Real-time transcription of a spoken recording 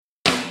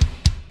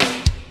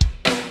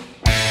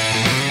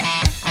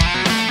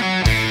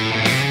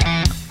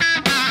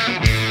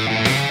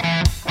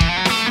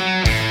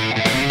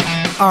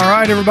All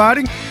right,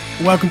 everybody.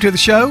 Welcome to the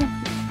show.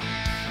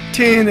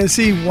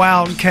 Tennessee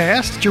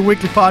Wildcast. It's your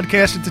weekly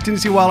podcast at the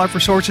Tennessee Wildlife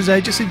Resources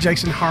Agency.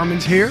 Jason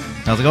Harmon's here.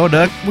 How's it going,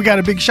 Doug? We got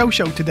a big show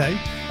today.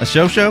 A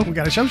show? We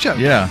got a show.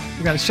 Yeah.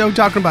 We got a show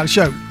talking about a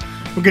show.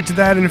 We'll get to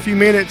that in a few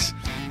minutes.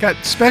 Got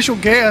special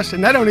guests,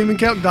 and that don't even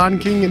count Don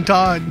King and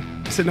Todd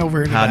sitting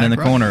over here. Hiding in the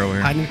corner over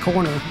here. Hiding in the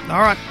corner.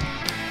 All right.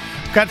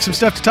 Got some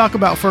stuff to talk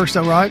about first,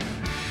 though, right?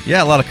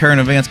 Yeah, a lot of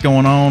current events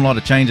going on, a lot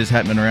of changes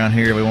happening around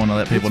here we want to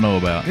let people know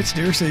about. It's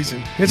deer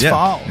season. It's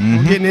fall. Mm-hmm.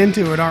 We're getting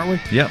into it, aren't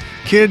we? Yep.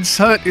 Kids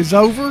Hunt is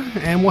over,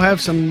 and we'll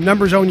have some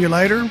numbers on you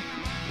later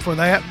for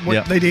that,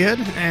 what they did.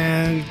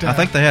 And I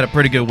think they had a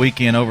pretty good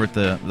weekend over at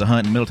the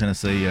hunt in Middle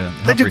Tennessee.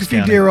 They took a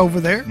few deer over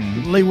there.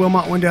 Mm-hmm. Lee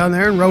Wilmot went down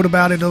there and wrote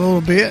about it a little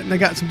bit, and they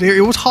got some deer.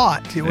 It was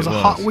hot. It was a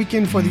hot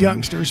weekend for the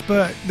youngsters,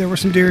 but there were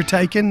some deer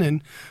taken,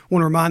 and I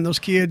want to remind those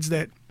kids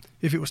that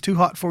if it was too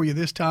hot for you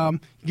this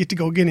time, you get to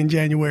go again in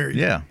January.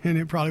 Yeah. And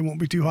it probably won't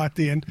be too hot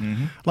then.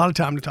 Mm-hmm. A lot of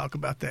time to talk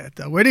about that,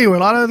 though. But anyway, a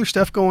lot of other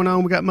stuff going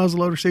on. We got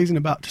muzzleloader season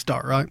about to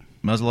start, right?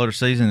 Muzzleloader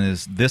season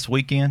is this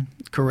weekend.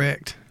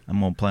 Correct. I'm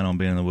going to plan on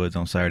being in the woods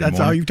on Saturday morning.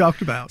 That's all you've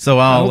talked about. So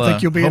I don't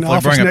think you'll be in the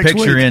office bring a next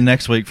picture week. in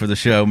next week for the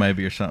show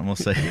maybe or something. We'll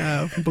see.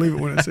 Yeah, I believe it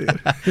when I see it.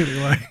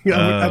 Anyway,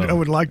 I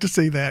would like to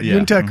see that. Yeah. You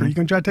and Tucker, you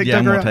going to try to take Tucker out?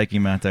 I'm going to take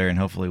him out there, and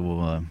hopefully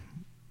we'll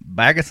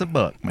bag us a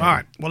buck. Maybe. All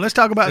right. Well, let's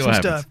talk about some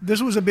happens. stuff. This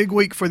was a big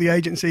week for the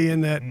agency,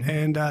 and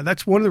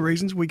that's one of the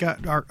reasons we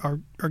got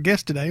our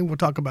guest today, and we'll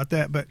talk about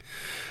that. But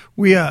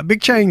we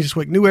big change this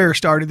week. New era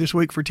started this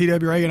week for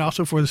TWA and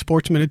also for the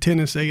Sportsmen of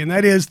Tennessee, and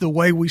that is the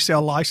way we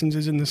sell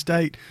licenses in the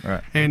state.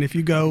 Right. And if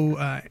you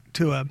go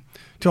to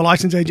a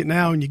license agent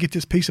now and you get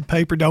this piece of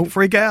paper, don't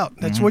freak out.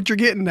 That's what you're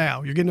getting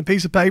now. You're getting a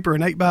piece of paper,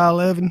 an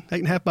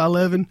 8.5 by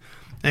 11.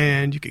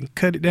 And you can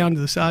cut it down to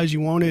the size you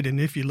want it, and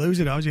if you lose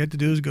it, all you have to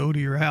do is go to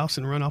your house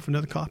and run off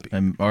another copy.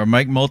 Or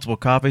make multiple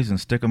copies and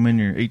stick them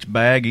in each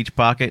bag, each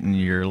pocket, and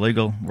you're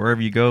legal wherever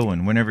you go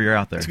and whenever you're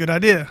out there. That's a good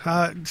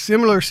idea.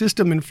 Similar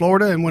system in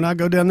Florida, and when I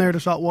go down there to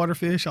saltwater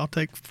fish, I'll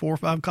take 4 or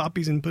 5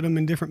 copies and put them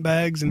in different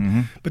bags.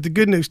 But the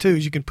good news, too,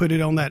 is you can put it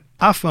on that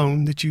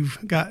iPhone that you've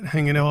got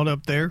hanging out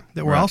up there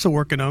that we're also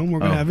working on. We're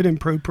going to have it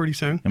improved pretty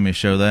soon. Let me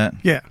show that.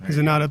 Yeah, is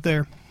it not up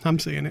there? I'm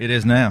seeing it. It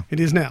is now. It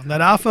is now. That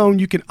iPhone,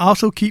 you can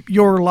also keep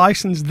your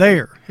license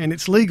there, and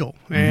it's legal.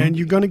 And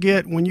you're going to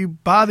get, when you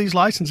buy these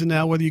licenses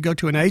now, whether you go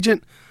to an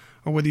agent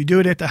or whether you do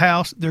it at the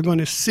house, they're going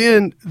to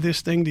send this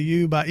thing to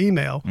you by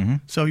email.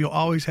 So you'll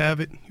always have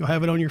it. You'll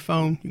have it on your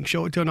phone. You can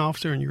show it to an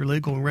officer, and you're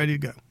legal and ready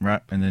to go.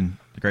 Right. And then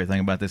the great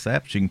thing about this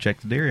app is you can check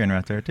the deer in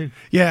right there, too.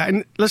 Yeah,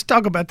 and let's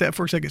talk about that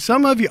for a second.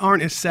 Some of you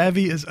aren't as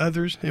savvy as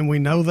others, and we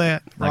know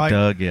that, right? Like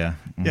Doug, yeah.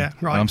 Yeah,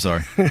 right. I'm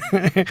sorry.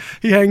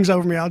 He hangs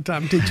over me all the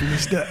time teaching me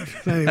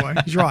stuff. Anyway,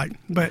 he's right.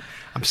 But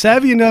I'm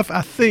savvy enough,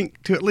 I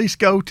think, to at least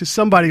go to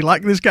somebody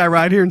like this guy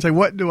right here and say,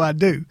 what do I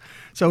do?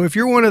 So if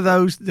you're one of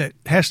those that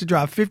has to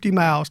drive 50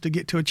 miles to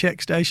get to a check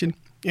station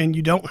and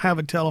you don't have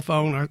a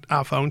telephone or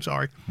iPhone,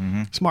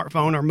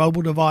 smartphone or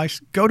mobile device,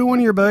 go to one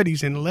of your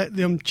buddies and let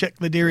them check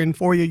the deer in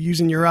for you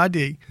using your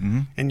ID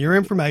and your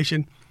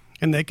information,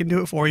 and they can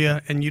do it for you,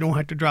 and you don't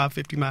have to drive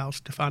 50 miles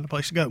to find a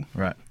place to go.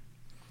 Right.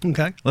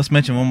 Okay. Let's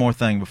mention one more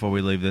thing before we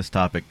leave this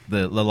topic.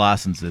 The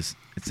licenses.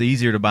 It's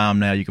easier to buy them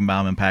now. You can buy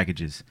them in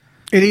packages.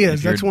 It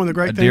is. That's one of the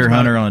great things. A deer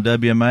hunter on a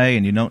WMA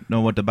and you don't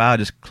know what to buy,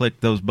 just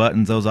click those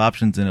buttons, those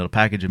options, and it'll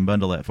package and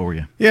bundle that for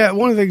you. Yeah,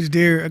 one of the things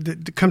deer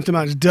that comes to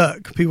mind is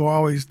duck. People are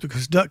always,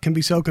 because duck can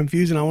be so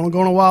confusing. I want to go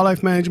on a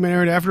wildlife management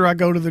area after I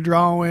go to the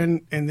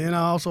drawing, and then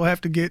I also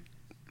have to get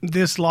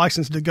this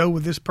license to go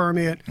with this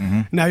permit.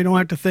 Now you don't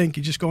have to think.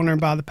 You just go in there and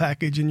buy the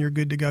package and you're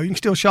good to go. You can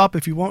still shop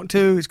if you want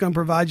to. It's going to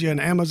provide you an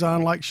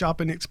Amazon-like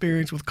shopping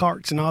experience with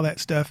carts and all that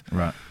stuff.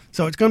 Right.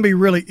 So it's going to be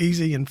really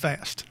easy and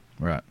fast.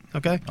 Right.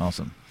 Okay?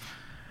 Awesome.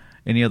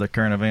 Any other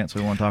current events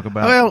we want to talk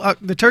about? Well,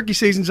 the turkey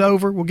season's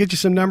over. We'll get you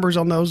some numbers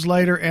on those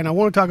later. And I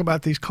want to talk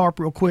about these carp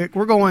real quick.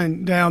 We're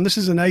going down. This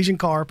is an Asian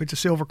carp. It's a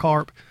silver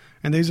carp.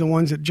 And these are the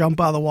ones that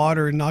jump out of the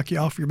water and knock you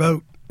off your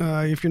boat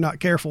if you're not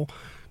careful.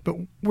 But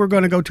we're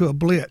going to go to a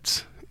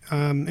blitz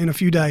in a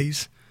few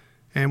days,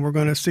 and we're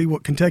going to see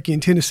what Kentucky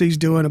and Tennessee's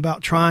doing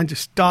about trying to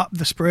stop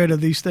the spread of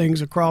these things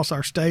across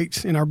our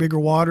states in our bigger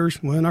waters,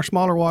 well, in our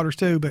smaller waters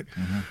too, but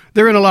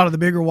they're in a lot of the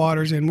bigger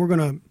waters, and we're going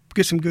to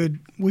get some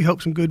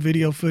good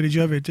video footage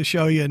of it to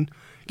show you and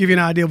give you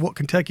an idea of what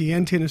Kentucky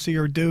and Tennessee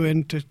are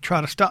doing to try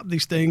to stop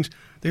these things.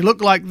 They look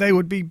like they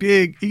would be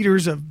big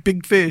eaters of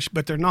big fish,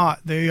 but they're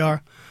not.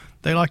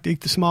 They like to eat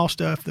the small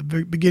stuff, the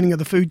beginning of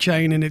the food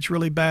chain, and it's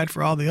really bad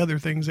for all the other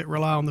things that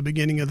rely on the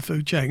beginning of the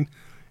food chain.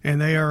 And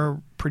they are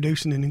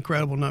producing in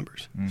incredible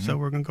numbers. So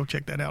we're going to go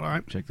check that out, all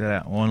right? Check that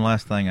out. One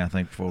last thing, I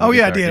think, before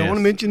we I did. I want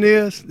to mention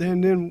this,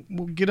 and then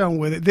we'll get on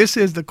with it. This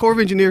is the Corps of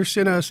Engineers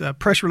sent us a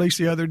press release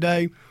the other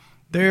day.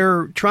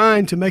 They're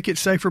trying to make it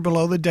safer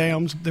below the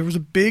dams. There was a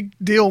big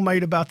deal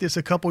made about this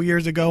a couple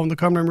years ago on the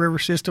Cumberland River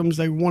systems.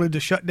 They wanted to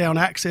shut down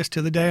access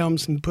to the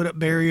dams and put up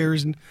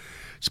barriers, and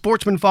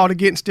sportsmen fought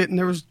against it, and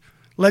there was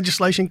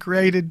legislation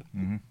created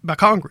by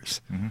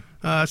Congress.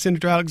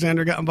 Senator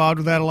Alexander got involved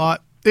with that a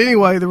lot.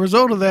 anyway, the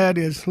result of that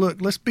is,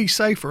 look, let's be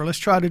safer. Let's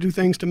try to do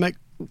things to make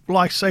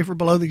life safer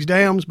below these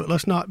dams, but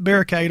let's not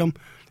barricade them.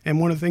 And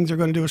one of the things they're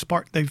going to do is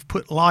they've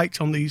put lights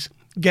on these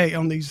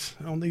gates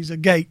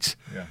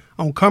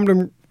on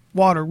Cumberland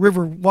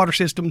River water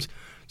systems.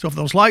 So if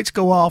those lights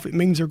go off, it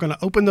means they're going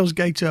to open those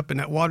gates up and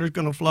that water's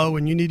going to flow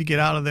and you need to get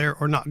out of there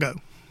or not go.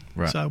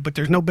 Right. So, but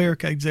there's no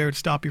barricades there to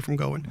stop you from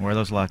going. Where are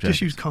those life jackets?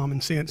 Just use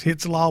common sense.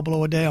 Hits the law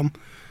below a dam.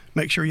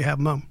 Make sure you have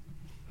them on.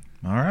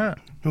 All right.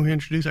 Can we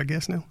introduce our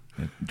guest now?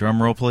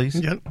 Drum roll, please.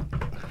 Yep. All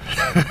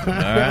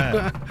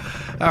right.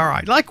 All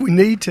right. Like we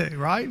need to,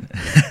 right?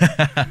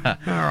 All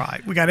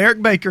right. We got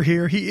Eric Baker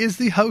here. He is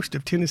the host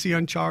of Tennessee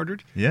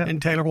Uncharted. Yeah.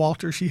 And Taylor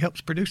Walters. She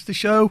helps produce the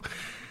show.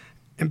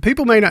 And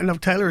people may not know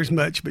Taylor as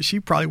much, but she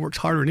probably works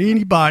harder than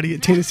anybody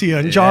at Tennessee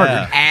Uncharted.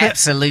 Yeah.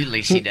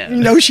 Absolutely, she does. You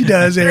know she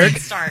does, Eric.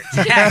 Start.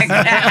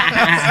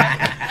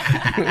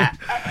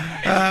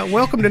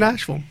 Welcome to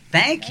Nashville.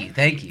 Thank you.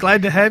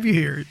 Glad to have you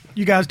here.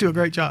 You guys do a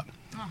great job.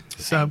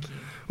 So,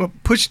 well,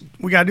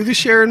 we got to do the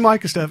sharing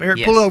mic and stuff. Eric,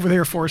 Yes. pull over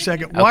there for a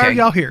second. Why are Okay.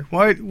 y'all here?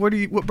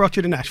 What brought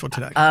you to Nashville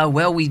today?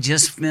 Well, we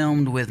just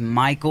filmed with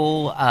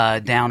Michael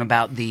down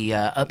about the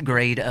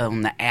upgrade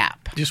on the app.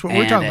 Just what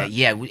we're talking about.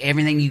 Yeah,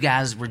 everything you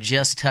guys were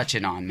just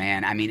touching on,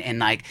 man. I mean, and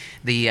like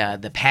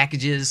the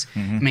packages.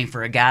 Mm-hmm. I mean,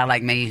 for a guy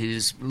like me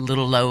who's a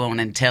little low on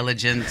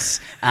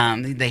intelligence,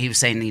 he was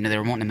saying, they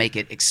were wanting to make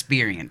it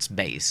experience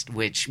based,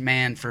 which,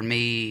 man, for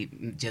me,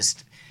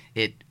 just.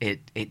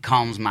 It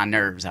calms my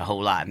nerves a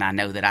whole lot, and I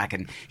know that I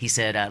can. He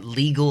said,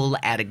 "Legal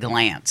at a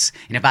glance,"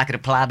 and if I could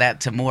apply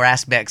that to more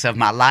aspects of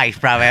my life,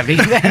 probably I'd be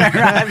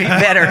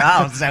better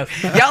off. So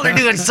y'all are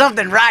doing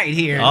something right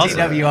here, Awesome.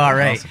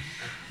 TWRA. Awesome.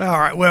 All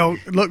right. Well,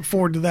 look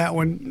forward to that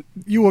one.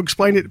 You will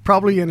explain it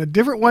probably in a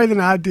different way than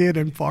I did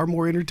and far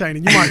more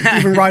entertaining. You might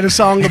even write a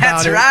song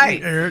about That's it,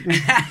 right. Eric,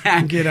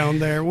 and get on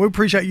there. We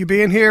appreciate you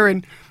being here,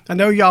 and I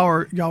know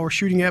y'all are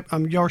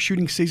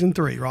shooting season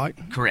 3, right?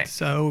 Correct.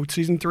 So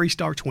season 3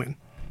 starts when?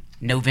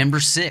 November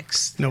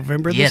 6th.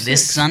 November the Yeah, 6th.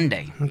 this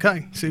Sunday.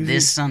 Okay. Season,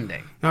 This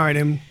Sunday. All right.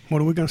 And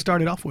what are we going to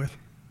start it off with?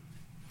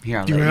 Here,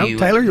 I'll Do you let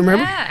remember? Taylor, you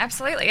remember? Yeah,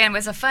 absolutely. And it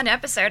was a fun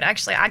episode.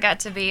 Actually, I got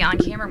to be on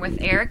camera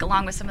with Eric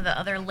along with some of the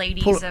other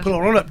ladies. Pull it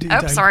on up, dude.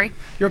 Oh, sorry.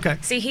 You're okay.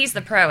 See, he's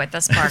the pro at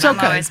this part. It's I'm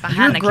okay. always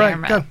behind You're the great.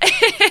 camera. Go.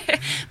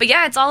 But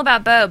yeah, it's all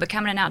about Bo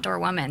becoming an outdoor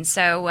woman.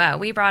 So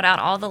we brought out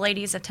all the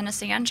ladies of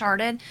Tennessee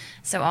Uncharted.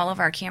 So all of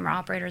our camera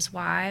operators'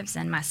 wives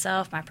and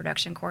myself, my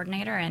production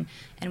coordinator, and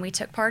we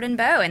took part in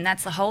Bo. And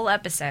that's the whole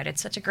episode.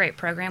 It's such a great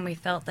program. We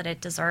felt that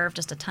it deserved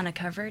just a ton of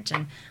coverage.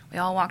 And we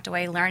all walked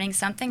away learning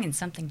something and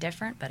something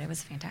different. But it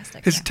was fantastic.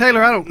 Because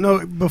Taylor, I don't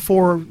know,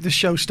 before the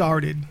show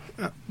started,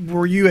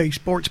 were you a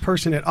sports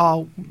person at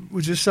all?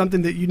 Was this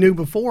something that you knew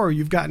before, or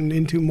you've gotten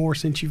into more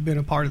since you've been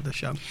a part of the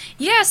show?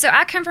 Yeah, so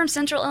I come from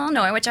Central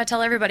Illinois, which I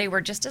tell everybody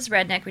we're just as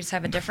redneck. We just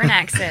have a different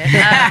accent.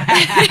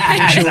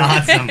 That's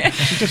awesome.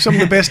 It's just some of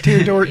the best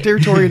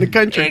territory in the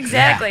country.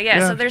 Exactly, yeah.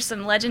 Yeah. So there's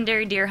some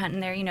legendary deer hunting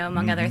there,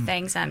 among other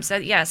things. So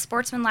yeah,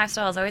 sportsman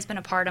lifestyle has always been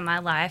a part of my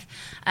life.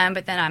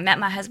 But then I met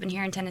my husband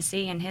here in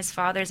Tennessee, and his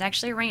father's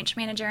actually a ranch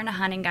manager and a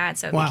hunting guide,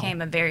 so it Wow.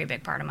 became a very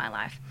big part of my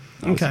life.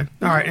 Okay.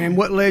 All right. And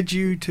what led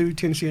you to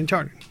Tennessee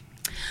Uncharted?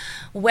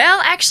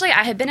 Well, actually,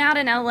 I had been out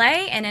in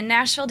LA and in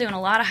Nashville doing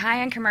a lot of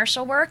high-end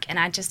commercial work, and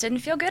I just didn't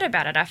feel good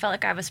about it. I felt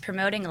like I was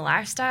promoting a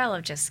lifestyle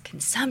of just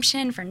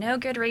consumption for no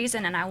good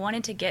reason, and I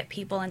wanted to get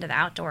people into the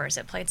outdoors.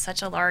 It played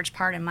such a large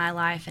part in my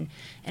life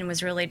and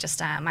was really just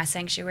my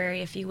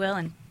sanctuary, if you will.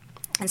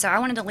 And so I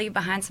wanted to leave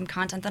behind some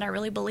content that I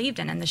really believed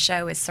in, and the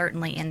show is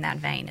certainly in that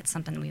vein. It's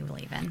something we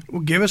believe in.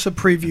 Well, give us a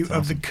preview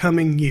of the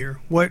coming year.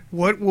 What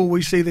will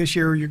we see this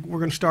year? We're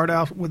going to start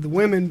out with the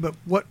women, but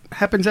what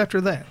happens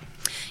after that?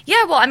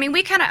 Yeah, well, I mean,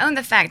 we kind of own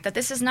the fact that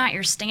this is not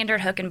your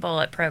standard hook and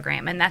bullet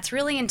program, and that's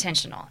really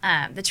intentional.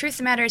 The truth of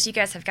the matter is you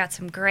guys have got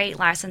some great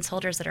license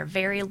holders that are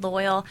very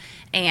loyal,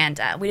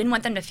 and we didn't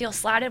want them to feel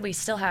slighted. We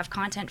still have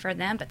content for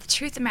them, but the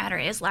truth of the matter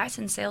is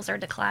license sales are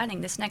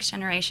declining. This next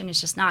generation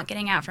is just not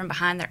getting out from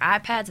behind their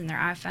iPads and their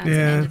iPhones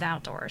and into the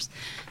outdoors.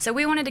 So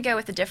we wanted to go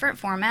with a different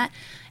format.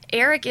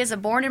 Eric is a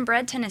born and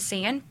bred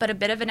Tennessean, but a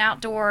bit of an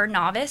outdoor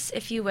novice,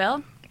 if you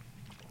will.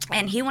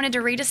 And he wanted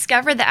to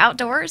rediscover the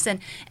outdoors and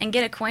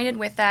get acquainted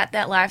with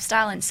that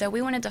lifestyle. And so we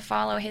wanted to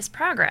follow his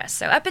progress.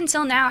 So up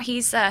until now,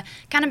 he's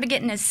kind of been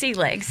getting his sea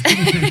legs,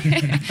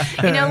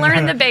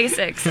 learning the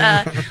basics,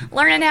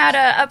 learning how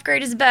to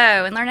upgrade his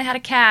bow and learning how to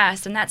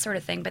cast and that sort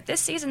of thing. But this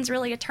season's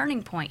really a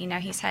turning point.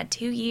 He's had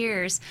 2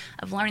 years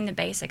of learning the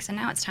basics, and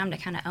now it's time to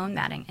kind of own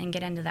that and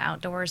get into the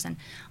outdoors and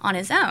on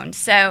his own.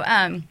 So,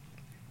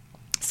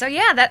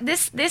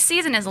 this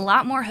season is a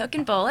lot more hook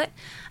and bullet.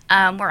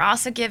 We're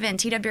also giving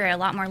TWRA a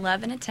lot more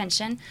love and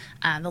attention.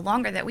 The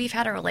longer that we've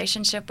had a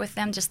relationship with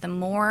them, just the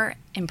more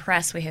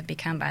impressed we have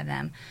become by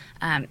them.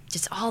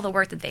 Just all the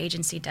work that the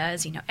agency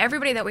does.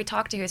 Everybody that we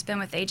talk to has been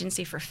with the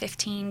agency for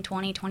 15,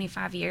 20,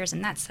 25 years,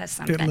 and that says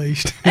something. At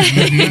least.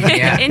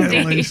 Yeah. Indeed.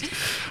 At least.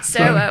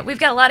 So we've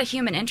got a lot of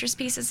human interest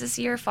pieces this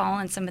year,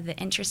 following some of the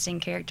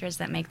interesting characters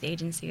that make the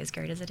agency as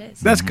great as it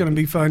is. That's going to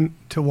be fun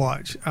to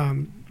watch.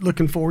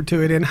 Looking forward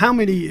to it. And how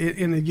many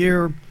in a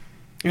year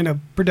In a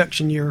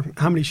production year,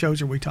 how many shows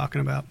are we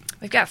talking about?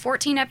 We've got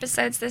 14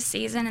 episodes this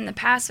season. In the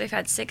past, we've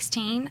had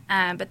 16,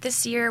 but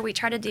this year we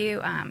try to do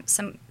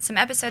some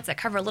episodes that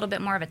cover a little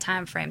bit more of a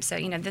time frame. So,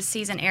 this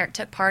season Eric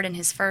took part in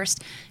his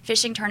first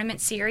fishing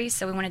tournament series,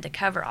 so we wanted to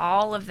cover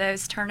all of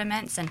those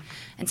tournaments, and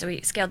so we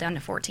scaled down to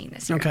 14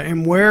 this year. Okay,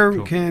 and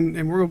where can,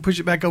 and we're going to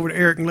push it back over to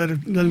Eric and let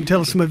him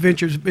tell us some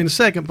adventures in a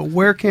second, but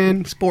where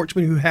can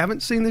sportsmen who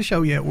haven't seen the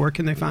show yet, where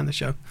can they find the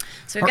show?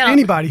 So we've or got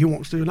anybody who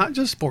wants to, not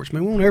just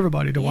sportsmen, we want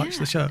everybody to watch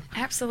the show.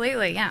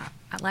 Absolutely, yeah.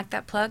 I like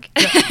that plug.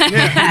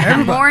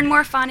 Yeah, more and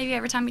more fond of you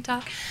every time you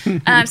talk.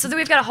 So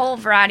we've got a whole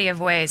variety of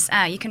ways.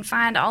 You can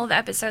find all of the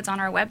episodes on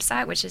our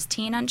website, which is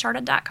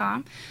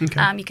tnuncharted.com.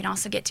 Okay. You can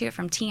also get to it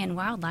from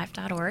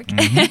tnwildlife.org.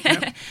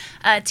 Yep.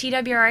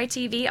 TWRA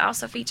TV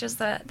also features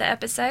the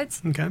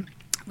episodes. Okay.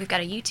 We've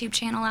got a YouTube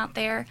channel out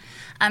there.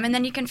 And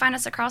then you can find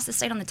us across the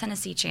state on the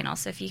Tennessee channel.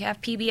 So if you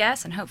have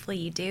PBS, and hopefully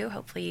you do,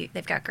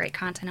 they've got great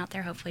content out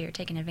there. Hopefully you're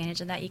taking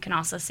advantage of that. You can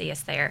also see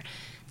us there.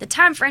 The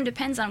time frame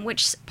depends on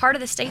which part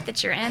of the state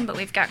that you're in, but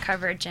we've got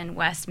coverage in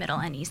West, Middle,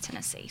 and East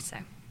Tennessee. So.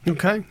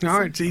 Okay. All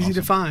right. It's easy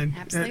to find.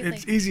 Absolutely.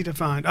 It's easy to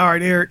find. All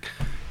right, Eric,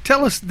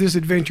 tell us this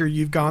adventure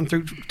you've gone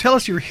through. Tell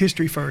us your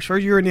history first.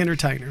 First, you're an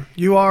entertainer.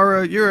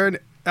 You're an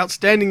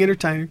outstanding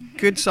entertainer,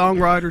 good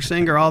songwriter,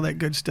 singer, all that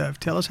good stuff.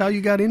 Tell us how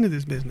you got into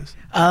this business.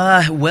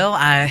 Well,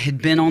 I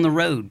had been on the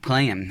road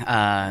playing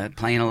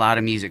a lot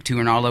of music,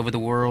 touring all over the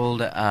world.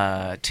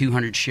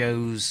 200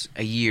 shows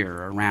a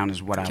year around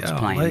is what I was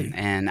playing.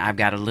 And I've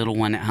got a little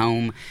one at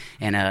home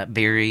and a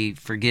very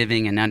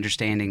forgiving and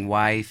understanding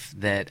wife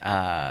that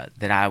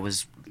I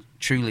was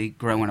truly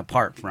growing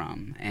apart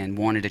from and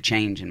wanted a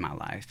change in my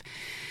life.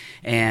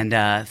 And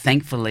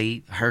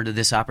thankfully heard of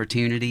this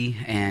opportunity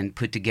and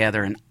put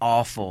together an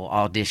awful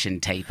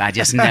audition tape. I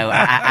just know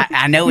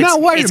I know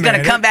it's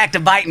going to come back to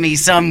bite me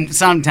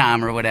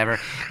sometime or whatever.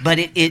 But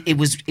it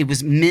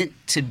was meant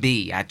to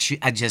be. I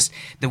just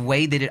the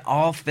way that it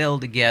all fell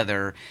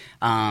together.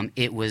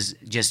 It was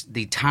just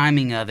the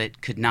timing of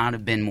it could not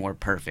have been more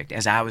perfect.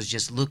 As I was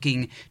just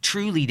looking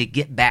truly to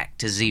get back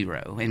to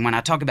zero. And when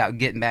I talk about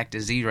getting back to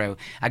zero,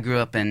 I grew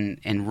up in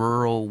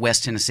rural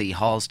West Tennessee,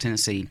 Halls,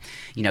 Tennessee.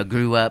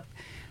 Grew up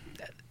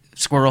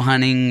squirrel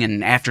hunting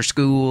and after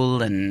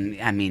school, and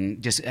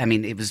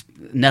it was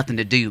nothing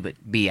to do but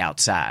be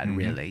outside,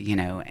 really,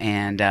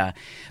 And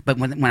but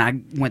when I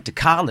went to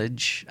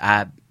college,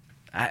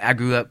 I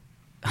grew up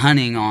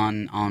hunting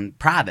on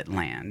private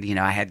land.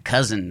 I had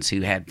cousins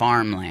who had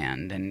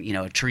farmland and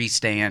a tree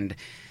stand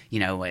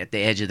at the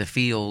edge of the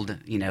field,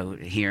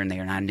 here and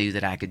there, and I knew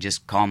that I could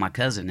just call my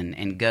cousin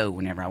and go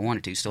whenever I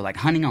wanted to. So like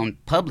hunting on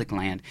public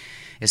land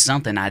is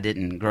something I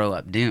didn't grow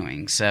up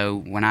doing.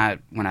 So when I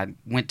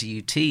went to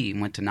UT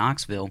and went to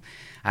Knoxville,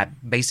 I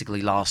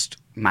basically lost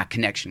my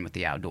connection with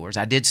the outdoors.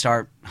 I did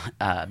start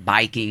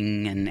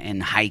biking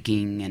and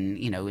hiking and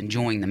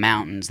enjoying the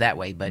mountains that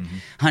way, but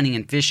hunting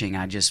and fishing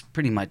I just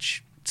pretty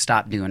much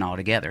stopped doing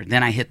altogether.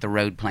 Then I hit the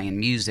road playing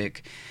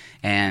music.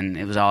 And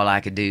it was all I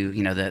could do.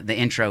 The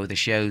intro of the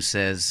show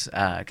says,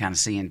 kind of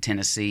seeing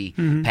Tennessee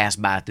pass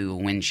by through a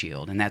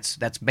windshield. And that's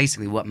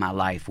basically what my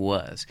life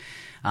was.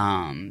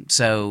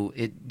 So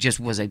it just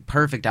was a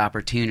perfect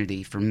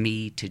opportunity for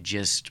me to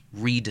just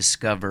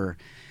rediscover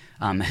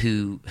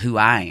who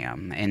I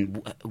am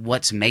and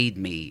what's made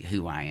me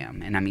who I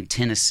am. And,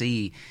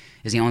 Tennessee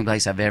is the only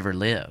place I've ever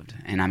lived.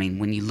 And,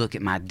 when you look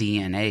at my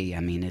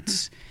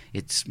DNA,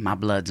 it's my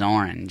blood's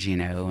orange,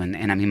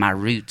 and my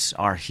roots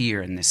are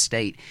here in this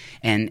state.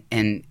 And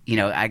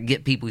I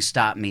get people who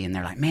stop me and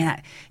they're like,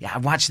 man, I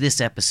watched this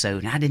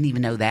episode and I didn't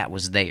even know that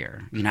was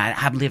there.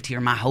 I've lived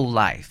here my whole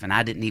life and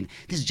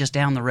this is just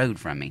down the road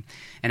from me.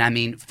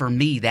 And for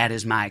me, that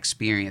is my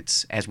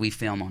experience as we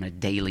film on a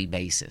daily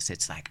basis.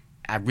 It's like,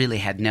 I really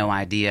had no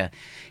idea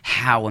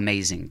how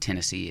amazing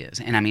Tennessee is.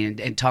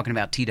 And talking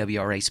about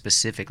TWRA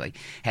specifically,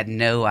 had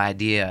no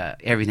idea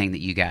everything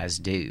that you guys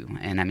do.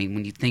 And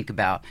when you think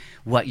about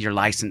what your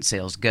license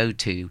sales go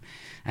to,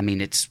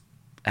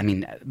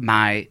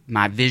 my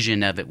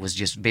vision of it was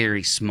just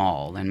very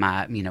small, and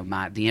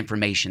the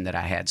information that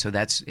I had. So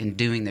that's, in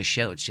doing the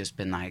show, it's just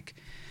been like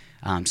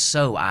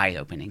so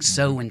eye-opening,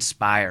 so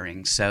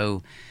inspiring,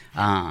 so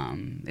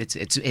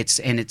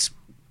it's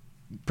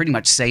pretty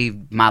much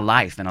saved my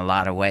life in a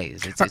lot of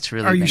ways. It's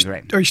really been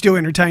great. Are you still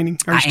entertaining?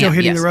 Are you still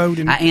hitting the road?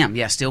 I am,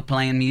 still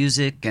playing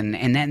music,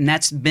 and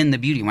that's been the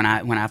beauty. When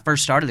I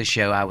first started the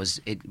show, I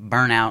was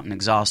burnt out and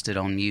exhausted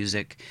on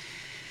music,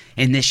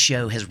 and this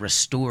show has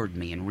restored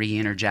me and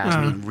re-energized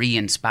me, and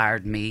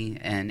re-inspired me,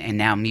 and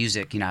now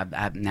music.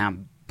 I'm now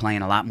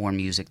playing a lot more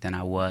music than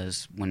I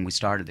was when we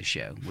started the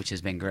show, which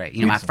has been great.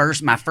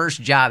 My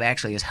first job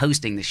actually as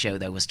hosting the show,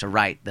 though, was to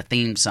write the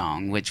theme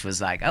song, which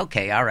was like,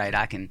 okay, all right,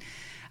 I can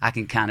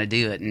kind of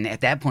do it. And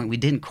at that point, we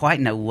didn't quite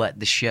know what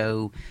the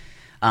show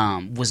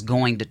was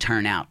going to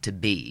turn out to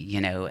be,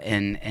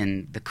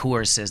 and the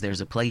chorus says,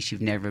 there's a place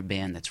you've never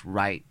been that's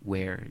right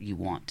where you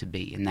want to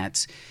be. And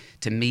that's,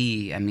 to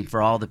me,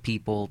 for all the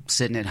people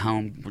sitting at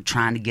home, we're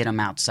trying to get them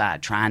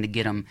outside, trying to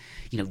get them,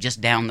 just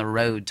down the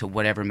road to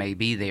whatever may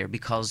be there,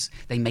 because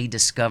they may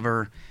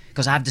discover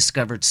because I've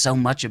discovered so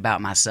much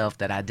about myself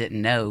that I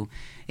didn't know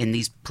in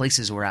these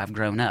places where I've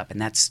grown up. And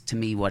that's, to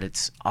me, what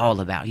it's all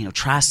about.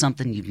 Try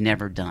something you've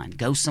never done.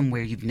 Go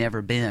somewhere you've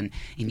never been,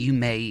 and you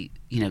may,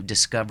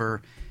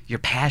 discover your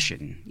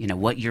passion,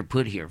 what you're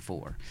put here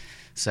for.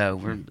 So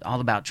we're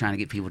all about trying to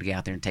get people to get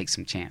out there and take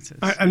some chances.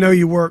 I know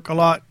you work a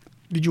lot.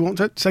 Did you want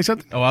to say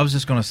something? Oh, I was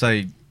just going to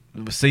say,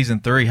 season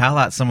 3,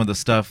 highlight some of the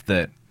stuff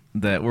that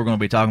we're going to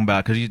be talking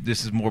about, because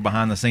this is more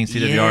behind the scenes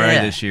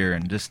CWRA this year,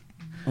 and just.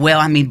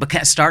 Well,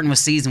 starting with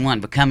season 1,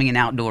 becoming an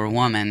outdoor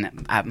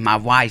woman, my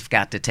wife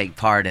got to take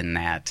part in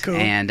that, cool.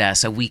 And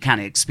so we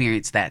kind of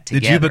experienced that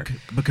together. Did you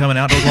become an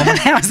outdoor woman?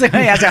 That was the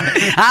way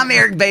I'm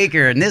Eric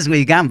Baker, and this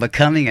week I'm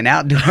becoming an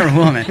outdoor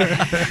woman.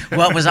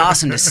 Well, it was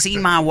awesome to see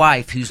my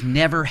wife, who's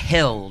never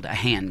held a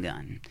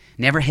handgun.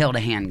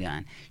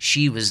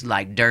 She was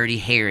like Dirty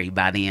Harry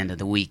by the end of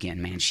the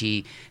weekend, man.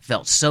 She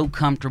felt so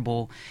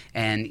comfortable.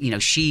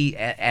 And, she,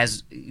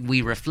 as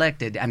we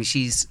reflected,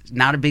 she's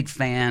not a big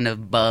fan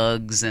of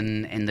bugs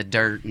and the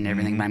dirt and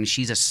everything. But,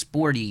 she's a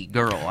sporty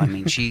girl.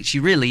 She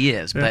really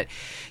is. Yeah. But,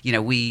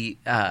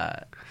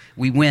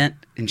 we went,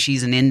 and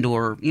she's an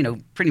indoor,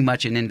 pretty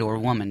much an indoor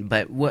woman.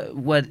 But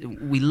what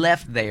we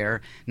left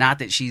there, not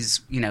that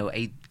she's,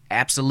 a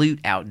absolute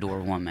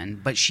outdoor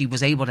woman, but she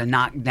was able to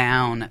knock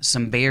down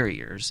some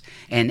barriers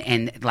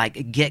and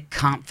like get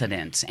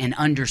confidence and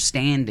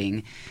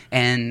understanding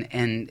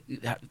and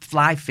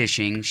fly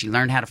fishing. She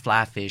learned how to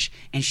fly fish,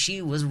 and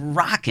she was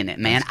rocking it,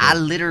 man. I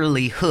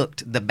literally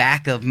hooked the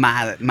back of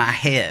my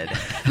head,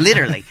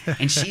 literally,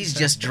 and she's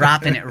just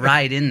dropping it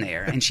right in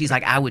there. And she's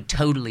like, I would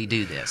totally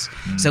do this.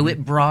 So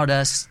it brought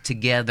us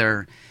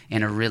together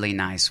in a really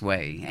nice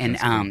way.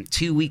 And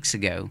 2 weeks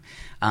ago,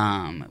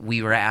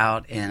 we were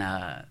out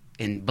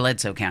in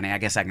Bledsoe County. I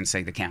guess I can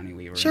say the county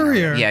we were in. Sure,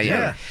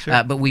 Yeah.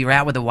 Sure. But we were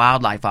out with a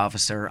wildlife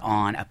officer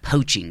on a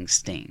poaching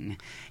sting.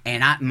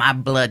 And my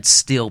blood's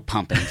still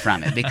pumping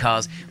from it,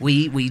 because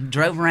we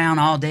drove around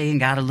all day and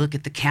got a look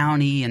at the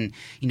county and,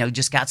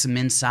 just got some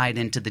insight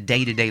into the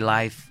day-to-day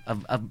life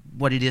of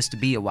what it is to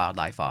be a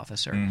wildlife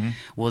officer. Mm-hmm.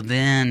 Well,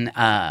 then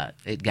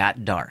it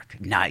got dark.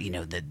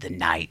 The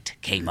night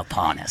came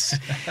upon us.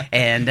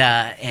 and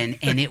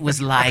it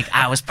was like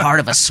I was part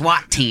of a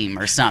SWAT team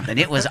or something.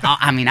 It was,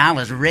 I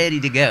was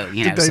ready to go.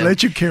 Did they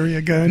let you carry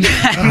a gun?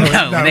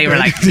 No, they were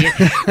like,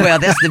 well,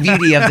 that's the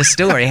beauty of the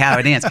story, how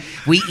it ends.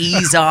 We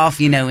ease off,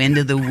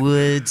 into the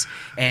woods,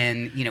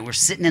 and we're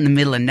sitting in the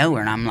middle of nowhere,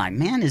 and I'm like,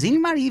 man, is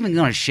anybody even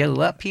going to show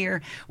up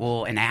here?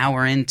 Well, an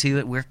hour into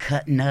it, we're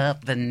cutting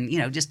up and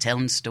just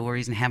telling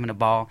stories and having a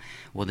ball.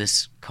 Well,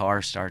 this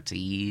car starts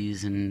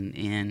easing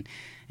in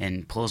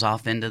and pulls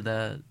off into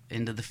the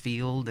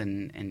field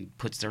and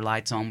puts their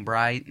lights on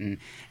bright, and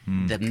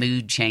the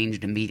mood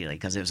changed immediately,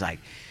 because it was like,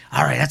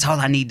 all right, that's all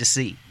I need to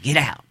see. Get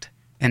out.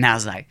 And I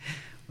was like,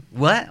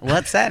 what?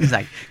 What's that? And he's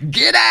like,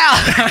 get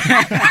out.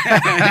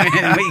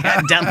 And we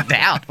got dumped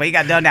out.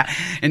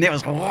 And it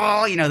was,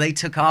 whoa, they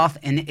took off.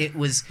 And it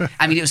was,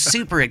 it was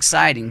super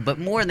exciting. But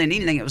more than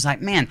anything, it was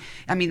like, man,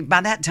 by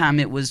that time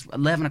it was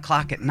 11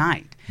 o'clock at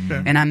night.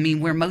 Mm-hmm.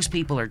 And where most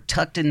people are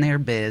tucked in their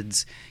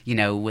beds,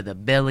 with a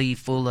belly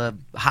full of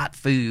hot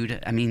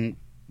food.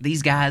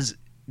 These guys,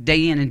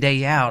 day in and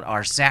day out,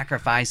 are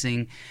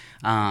sacrificing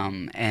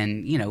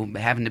and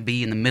having to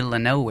be in the middle of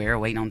nowhere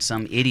waiting on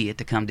some idiot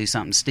to come do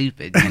something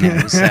stupid, so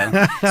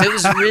it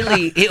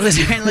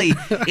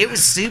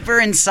was super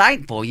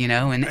insightful,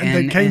 and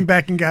they came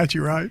back and got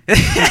you, right?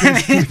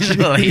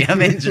 eventually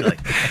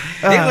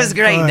it was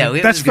great though.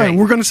 That's fun.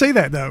 We're going to see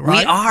that though,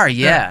 right? We are,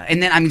 yeah.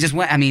 And then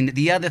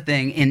the other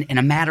thing, in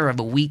a matter of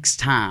a week's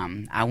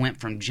time, I went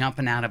from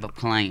jumping out of a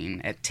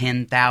plane at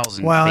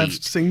 10,000 wow, feet. I've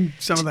seen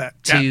some of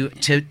that.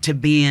 To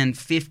being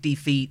 50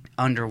 feet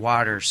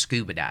underwater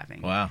scuba diving.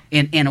 Wow!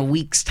 In a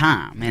week's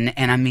time, and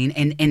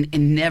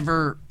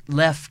never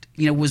left.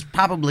 Was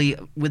probably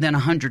within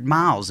 100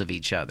 miles of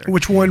each other.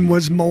 Which one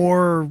was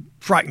more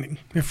frightening,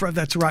 if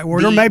that's the right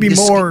word, or maybe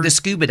more the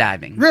scuba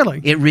diving?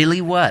 Really, it really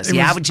was.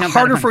 I would jump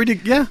harder out of for you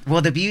to. Yeah.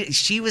 Well,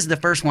 she was the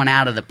first one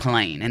out of the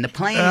plane, and the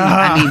plane.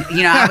 Well,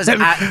 and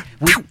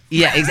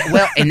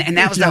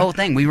that was the whole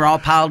thing. We were all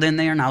piled in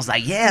there, and I was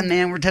like, "Yeah,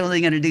 man, we're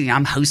totally gonna do."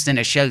 I'm hosting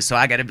a show, so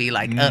I got to be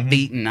like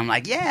upbeat, and I'm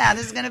like, "Yeah,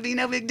 this is gonna be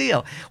no big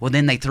deal." Well,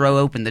 then they throw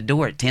open the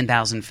door at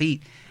 10,000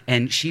 feet.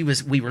 And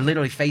we were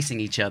literally facing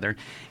each other,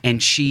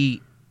 and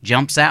she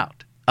jumps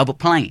out of a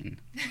plane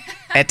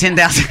at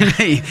 10,000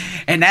 feet.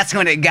 And that's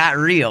when it got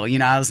real.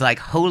 I was like,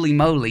 holy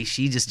moly,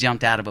 she just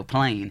jumped out of a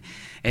plane.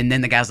 And then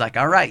the guy's like,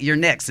 all right, you're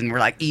next. And we're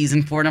like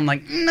easing for it. I'm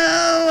like, no,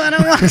 I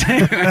don't want to.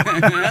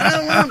 I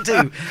don't want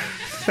to.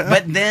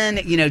 But then,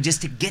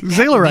 just to get that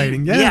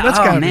exhilarating. Yeah, that's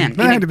gotta be.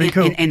 That had to be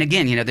cool. And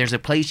again, there's a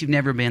place you've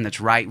never been that's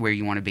right where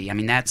you want to be.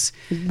 That's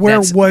where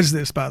was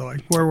this, by the way?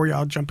 Where were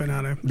y'all jumping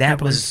out of?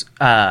 That was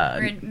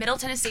we're in Middle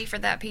Tennessee for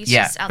that piece,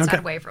 just outside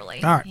of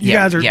Waverly. All right, you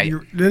guys are.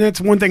 That's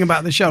one thing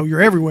about the show.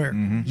 You're everywhere.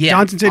 Mm-hmm. Yeah,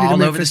 Johnson City all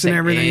to over Memphis and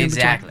everything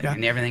exactly, in between.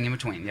 And everything in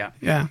between. Yeah.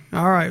 Yeah.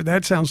 All right,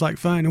 that sounds like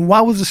fun. And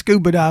why was the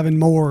scuba diving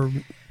more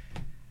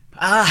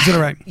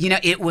exhilarating?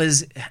 It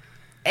was.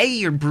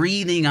 you're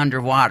breathing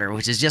underwater,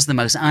 which is just the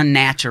most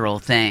unnatural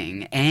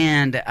thing.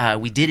 And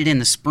we did it in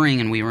the spring,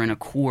 and we were in a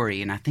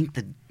quarry, and I think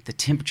the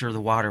temperature of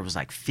the water was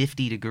like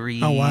 50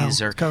 degrees. Oh, wow.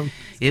 Or Cold.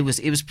 It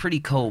was pretty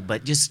cold,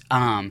 but just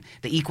the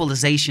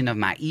equalization of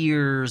my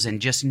ears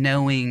and just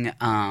knowing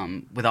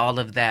with all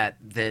of that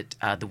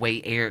the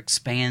way air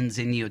expands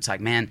in you, it's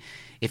like, man,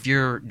 if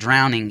you're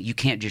drowning, you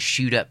can't just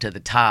shoot up to the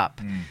top.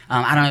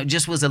 I don't know, it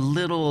just was a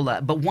little,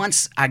 but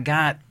once I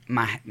got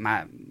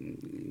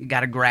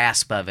got a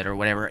grasp of it or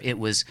whatever, it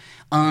was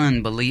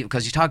unbelievable.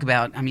 Because you talk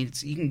about, I mean,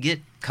 you can get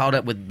caught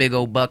up with big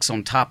old bucks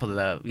on top of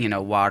the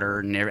water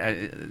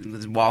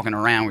and walking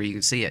around where you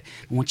can see it.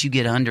 But once you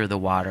get under the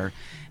water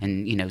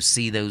and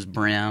see those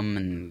brim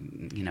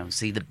and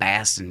see the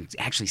bass and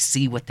actually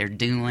see what they're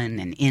doing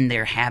and in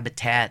their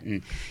habitat,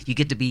 and you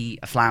get to be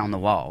a fly on the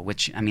wall.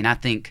 Which I mean, I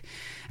think,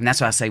 and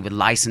that's why I say with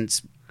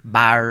licensed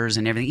buyers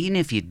and everything, even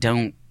if you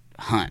don't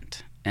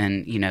hunt.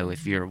 And,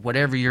 if you're,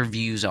 whatever your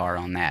views are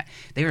on that,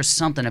 there is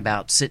something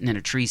about sitting in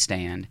a tree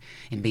stand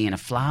and being a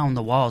fly on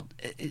the wall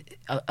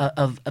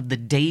of the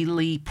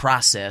daily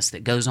process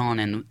that goes on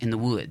in the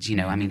woods.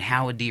 I mean,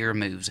 how a deer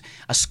moves,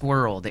 a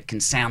squirrel that can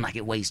sound like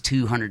it weighs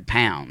 200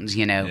 pounds,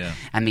 Yeah.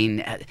 I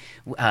mean,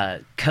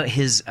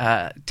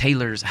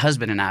 Taylor's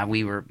husband and I,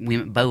 we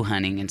went bow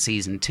hunting in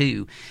season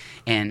 2,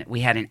 and we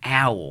had an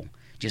owl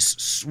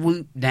just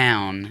swoop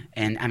down,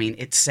 and I mean,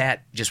 it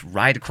sat just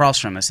right across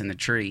from us in the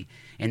tree.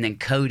 And then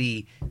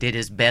Cody did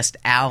his best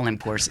owl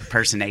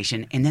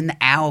impersonation, and then the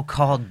owl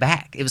called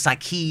back. It was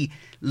like he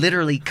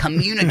literally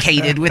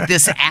communicated with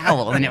this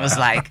owl, and it was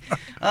like,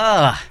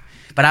 oh.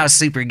 But I was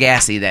super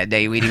gassy that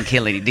day. We didn't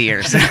kill any deer.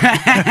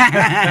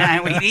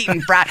 We'd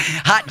eaten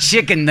hot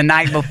chicken the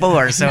night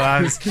before, so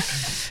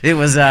it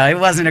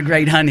wasn't a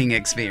great hunting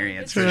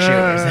experience for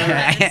sure.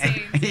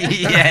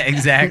 Yeah,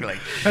 exactly.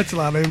 That's a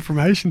lot of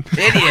information.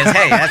 It is.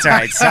 Hey, that's all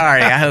right.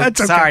 Sorry. I hope.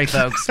 That's okay. Sorry,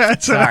 folks.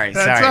 Sorry.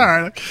 That's all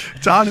right.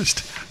 It's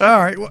honest. All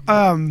right.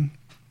 Well,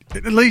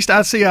 at least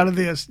I see out of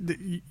this that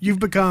you've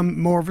become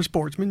more of a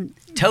sportsman.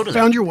 Totally.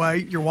 Found your way.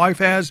 Your wife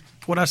has.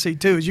 What I see,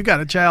 too, is you got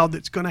a child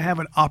that's going to have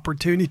an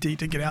opportunity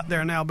to get out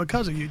there now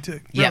because of you, too.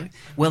 Really. Yeah.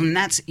 Well, and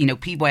that's,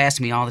 people ask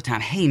me all the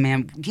time, hey,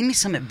 man, give me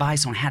some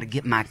advice on how to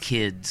get my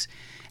kids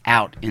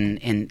out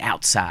and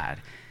outside.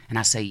 And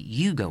I say,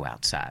 you go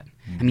outside.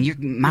 I mean,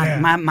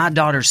 my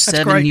daughter's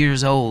 7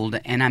 years old,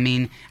 and I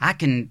mean, I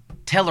can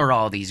tell her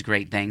all these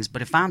great things,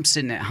 but if I'm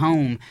sitting at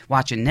home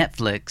watching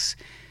Netflix,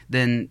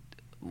 then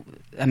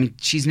I mean,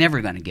 she's never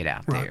going to get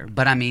out there.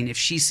 But I mean, if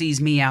she sees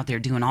me out there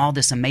doing all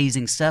this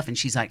amazing stuff and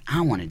she's like,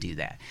 I want to do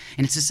that.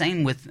 And it's the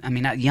same with, I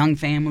mean, young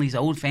families,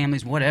 old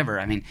families, whatever.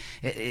 I mean,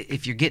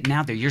 if you're getting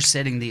out there, you're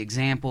setting the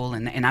example.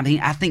 And I mean,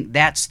 I think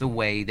that's the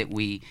way that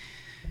we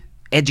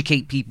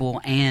educate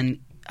people and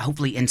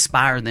hopefully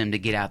inspire them to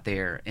get out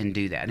there and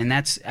do that. And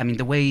that's, I mean,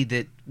 the way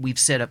that we've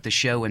set up the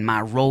show, and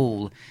my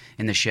role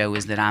in the show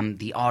is that I'm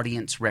the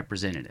audience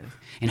representative.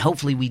 And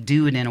hopefully we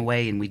do it in a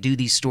way, and we do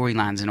these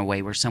storylines in a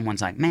way where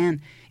someone's like,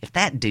 man, if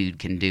that dude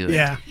can do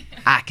it,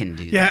 I can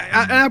do that.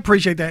 Yeah, I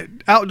appreciate that.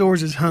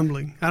 Outdoors is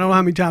humbling. I don't know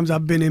how many times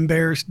I've been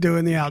embarrassed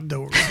doing the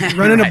outdoors.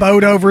 Running a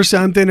boat over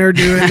something or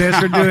doing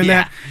this or doing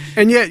that.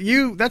 And yet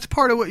that's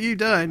part of what you've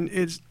done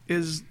is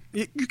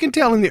you can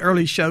tell in the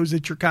early shows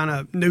that you're kind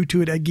of new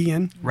to it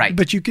again. Right.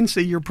 But you can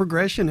see your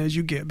progression as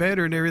you get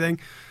better and everything.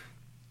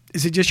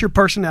 Is it just your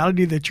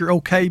personality that you're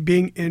okay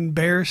being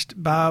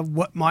embarrassed by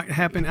what might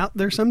happen out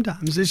there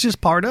sometimes? It's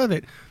just part of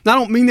it. And I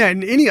don't mean that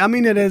I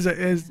mean it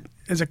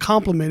as a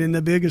compliment in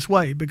the biggest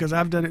way, because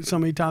I've done it so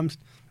many times,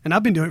 and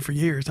I've been doing it for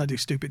years. I do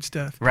stupid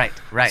stuff. Right.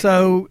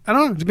 So, I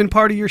don't know, it's been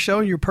part of your show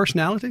and your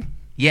personality?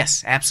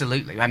 Yes,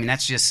 absolutely. I mean,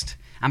 that's just,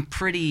 I'm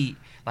pretty,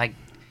 like,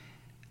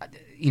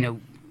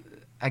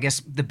 I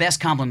guess the best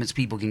compliments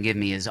people can give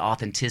me is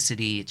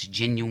authenticity. It's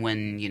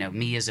genuine,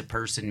 me as a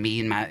person, me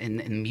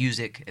in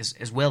music,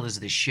 as well as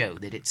the show,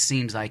 that it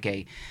seems like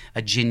a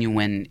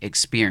genuine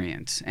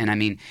experience. And I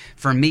mean,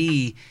 for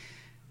me,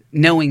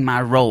 knowing my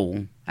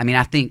role, I mean,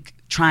 I think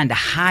trying to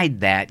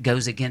hide that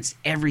goes against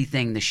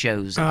everything the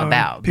show's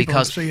about.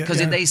 Because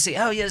if they say,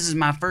 oh, yeah, this is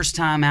my first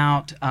time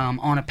out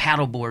on a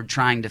paddleboard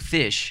trying to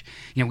fish,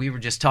 we were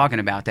just talking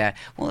about that.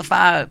 Well, if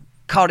I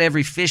caught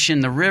every fish in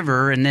the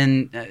river, and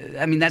then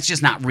I mean, that's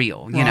just not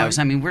real,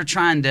 So I mean, we're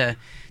trying to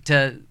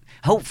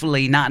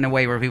hopefully not in a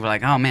way where people are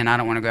like, oh man, I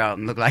don't want to go out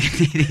and look like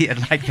an idiot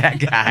like that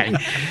guy.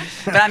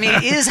 But I mean,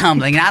 it is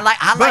humbling, and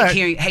I like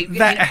hearing, hey,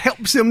 that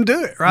helps them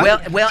do it,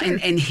 right? Well,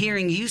 and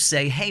hearing you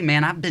say, hey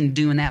man, I've been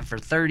doing that for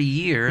 30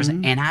 years,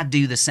 and I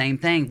do the same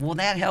thing. Well,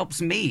 that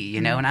helps me,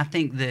 and I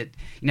think that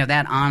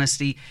that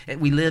honesty.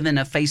 We live in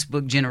a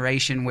Facebook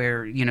generation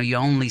where you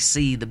only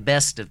see the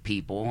best of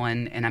people,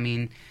 and I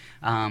mean.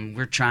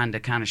 We're trying to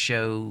kind of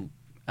show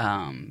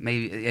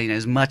maybe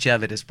as much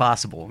of it as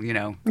possible. We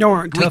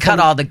cut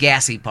all the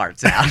gassy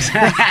parts out.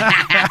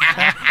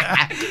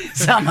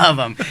 Some of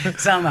them.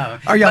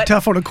 Are y'all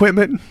tough on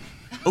equipment?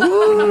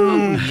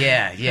 Ooh,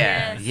 yeah,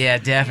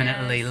 Yes.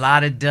 definitely. Yes. A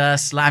lot of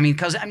dust. I mean,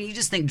 because you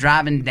just think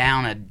driving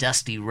down a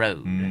dusty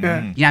road.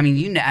 Yeah. Yeah, I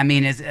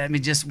mean,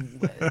 just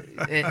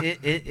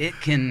it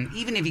can,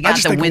 even if you I got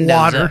just the think of windows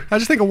water. up. I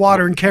just think of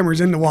water and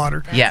cameras in the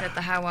water. That's Yeah. at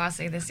the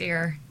Hiwassee this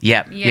year.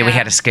 Yeah, we Yeah.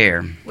 had a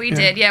scare. We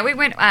did, yeah. We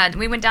went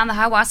down the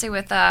Hiwassee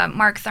with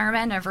Mark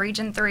Thurman of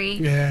Region 3,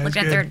 Yeah, that's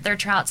looking at good. their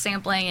trout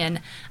sampling,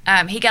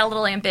 and he got a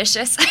little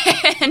ambitious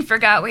and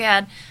forgot we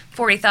had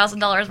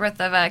 $40,000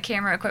 worth of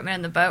camera equipment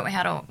in the boat. We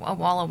had a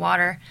wall of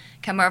water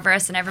come over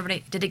us, and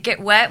everybody, did it get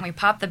wet? And we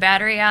popped the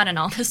battery out, and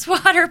all this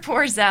water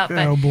pours out.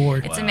 But Oh,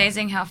 boy. it's Wow.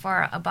 amazing how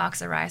far a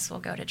box of rice will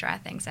go to dry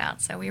things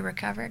out. So we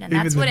recovered, and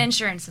Even that's what the-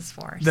 insurance is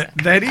for. So.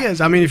 That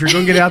is. I mean, if you're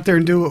going to get out there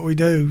and do what we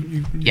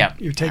do, Yep.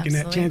 you're taking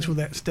that chance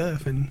Absolutely. with that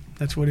stuff, and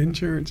that's what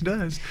insurance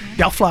does.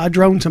 Y'all fly a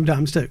drone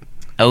sometimes too.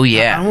 Oh I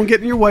yeah. don't want to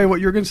get in your way of what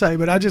you're going to say,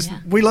 but Yeah.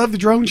 we love the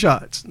drone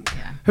shots.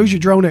 Yeah. Who's your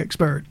drone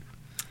expert?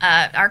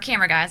 Our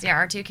camera guys,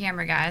 our 2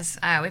 camera guys.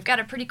 We've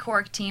got a pretty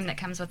core team that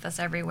comes with us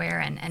everywhere,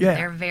 and Yeah.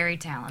 they're very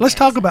talented. Let's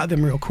talk about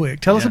them real quick.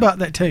 Tell us Yeah. about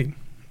that team.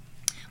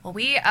 Well,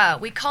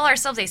 we call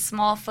ourselves a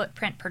small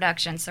footprint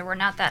production, so we're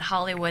not that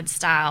Hollywood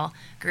style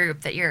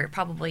group that you're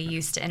probably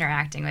used to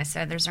interacting with.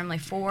 So there's normally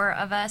 4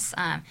 of us.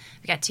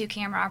 We got 2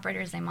 camera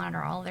operators; they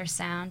monitor all of their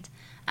sound.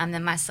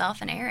 Then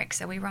myself and Eric.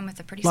 So we run with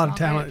a pretty A lot small of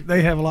talent. group.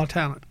 They have a lot of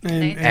talent.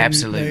 And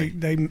Absolutely.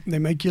 They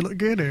make you look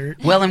good, Eric.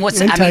 Well, and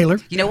And Taylor.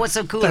 you know what's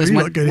so cool Taylor, is you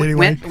when, look good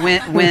anyway.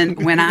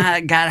 when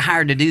I got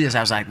hired to do this, I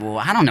was like, well,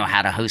 I don't know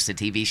how to host a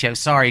TV show.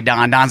 Sorry,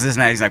 Don. Don's this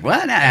and that. He's like,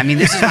 what? I mean,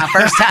 this is my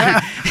first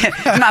time.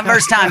 my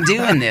first time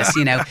doing this,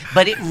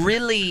 But it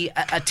really,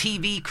 a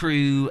TV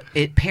crew,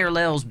 it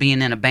parallels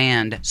being in a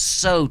band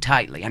so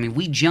tightly. I mean,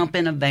 we jump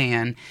in a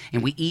van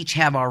and we each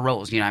have our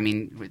roles.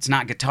 It's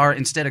not guitar.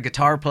 Instead of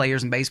guitar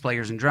players and bass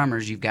players and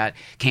drummers, you've got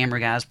camera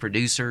guys,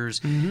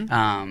 producers,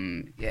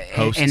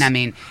 Hosts. and I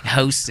mean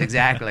hosts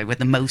exactly with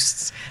the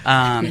mosts.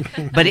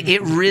 But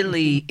it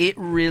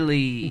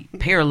really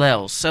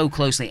parallels so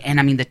closely. And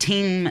I mean the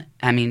team.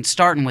 I mean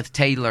starting with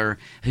Taylor,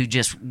 who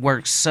just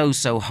works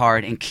so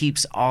hard and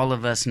keeps all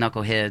of us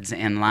knuckleheads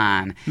in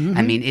line.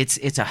 I mean it's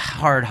a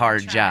hard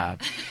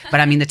job. But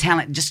I mean the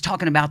talent. Just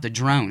talking about the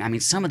drone. I mean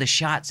some of the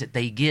shots that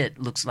they get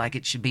looks like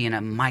it should be in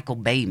a Michael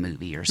Bay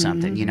movie or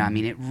something. I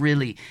mean it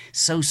really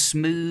so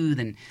smooth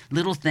and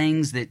little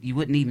things that you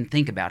wouldn't even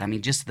think about. I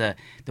mean, just the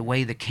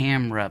way the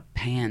camera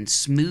pans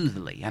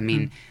smoothly. I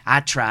mean, I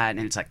tried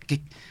and it's like,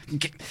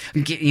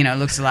 it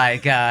looks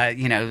like,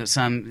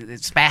 some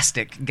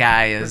spastic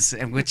guy is,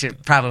 which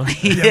it probably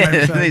maybe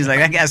is. so. He's like,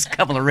 I got a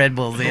couple of Red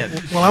Bulls in.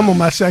 Well, I'm on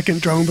my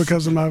second drone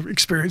because of my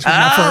experience with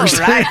my first.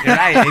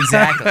 right,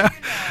 exactly.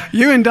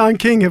 You and Don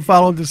King have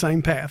followed the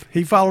same path.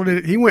 He followed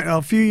it. He went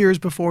a few years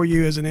before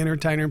you as an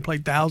entertainer and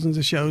played thousands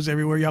of shows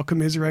everywhere. Y'all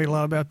commiserate a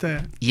lot about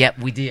that. Yep,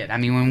 we did. I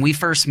mean, when we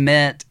first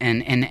met,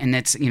 and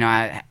it's,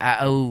 I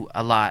owe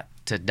a lot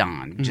to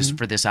Don just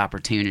for this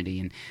opportunity.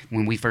 And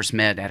when we first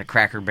met at a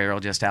Cracker Barrel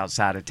just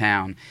outside of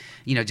town,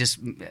 just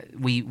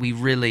we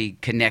really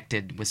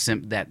connected with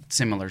that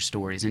similar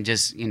stories. And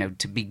just,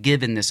 to be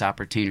given this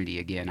opportunity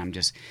again, I'm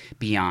just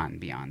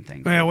beyond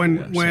thankful.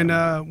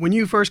 Well, when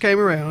you first came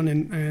around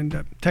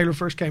and Taylor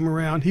first came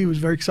around, he was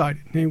very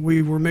excited. And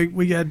we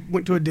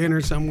went to a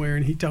dinner somewhere,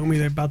 and he told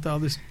me about all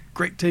this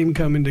great team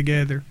coming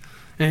together,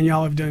 and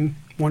y'all have done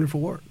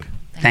wonderful work.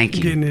 Thank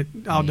you. Getting it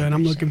all done.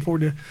 I'm looking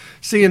forward to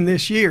seeing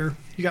this year.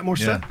 You got more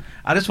Yeah. stuff?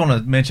 I just want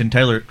to mention,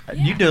 Taylor,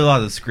 you do a lot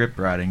of the script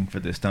writing for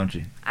this, don't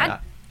you?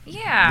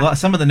 Yeah.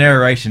 Some of the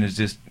narration is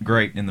just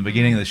great in the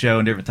beginning of the show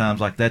and different times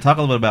like that. Talk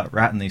a little bit about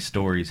writing these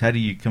stories. How do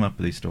you come up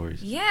with these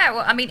stories? Yeah,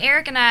 well, I mean,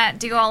 Eric and I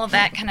do all of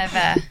that kind of.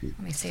 Let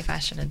me see if I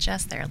should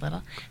adjust there a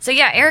little. So,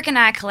 yeah, Eric and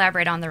I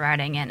collaborate on the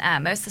writing,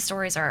 and most of the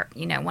stories are,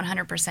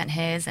 100%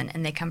 his,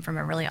 and they come from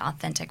a really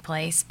authentic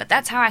place. But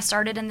that's how I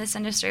started in this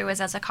industry, was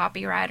as a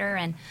copywriter,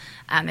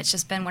 and it's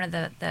just been one of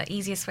the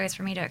easiest ways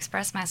for me to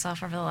express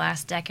myself over the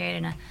last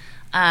decade.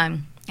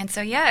 And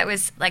so, yeah, it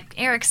was, like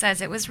Eric says,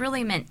 it was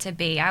really meant to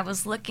be. I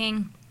was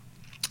looking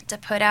to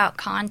put out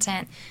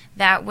content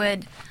that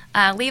would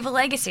leave a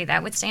legacy,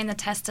 that would stand the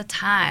test of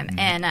time.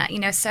 And,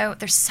 so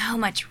there's so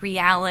much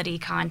reality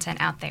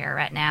content out there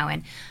right now.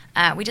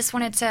 And we just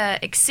wanted to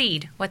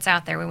exceed what's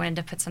out there. We wanted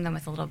to put something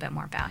with a little bit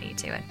more value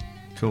to it.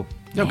 Cool.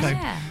 Okay.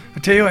 Yeah. I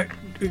tell you what,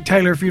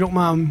 Taylor, if you don't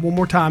mind, one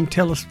more time,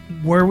 tell us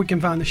where we can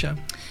find the show.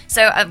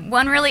 So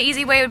one really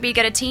easy way would be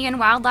go to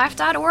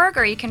tnwildlife.org,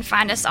 or you can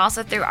find us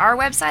also through our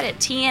website at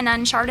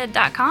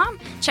tnuncharted.com.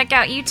 Check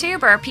out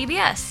YouTube or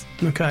PBS.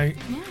 Okay.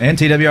 And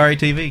TWRA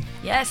TV.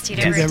 Yes,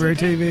 TWRA TWRA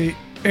TV.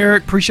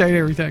 Eric, appreciate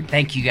everything.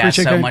 Thank you guys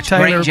Appreciate so it. much.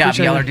 Taylor, Great job.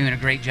 appreciate Y'all it. are doing a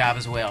great job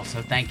as well.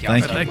 So thank y'all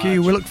Thank so you. much. Thank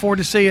you. We look forward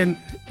to seeing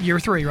year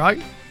 3,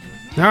 right?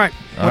 All right.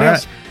 All What right.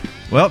 else?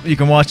 Well, you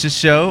can watch this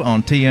show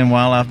on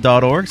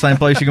tnwildlife.org, same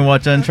place you can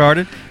watch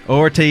Uncharted,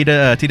 or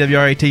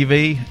TWRA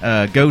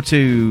TV. Go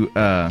to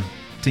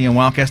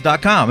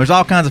tnwildcast.com. There's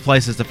all kinds of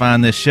places to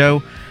find this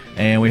show,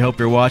 and we hope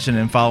you're watching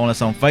and following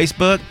us on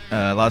Facebook.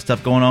 A lot of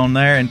stuff going on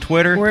there, and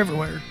Twitter. We're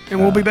everywhere. And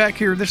we'll be back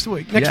here this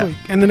week, next yeah. week,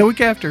 and then the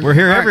week after. We're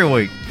here All right. every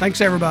week,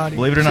 Thanks, everybody.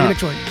 believe it or See not. you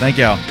next week. Thank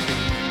y'all.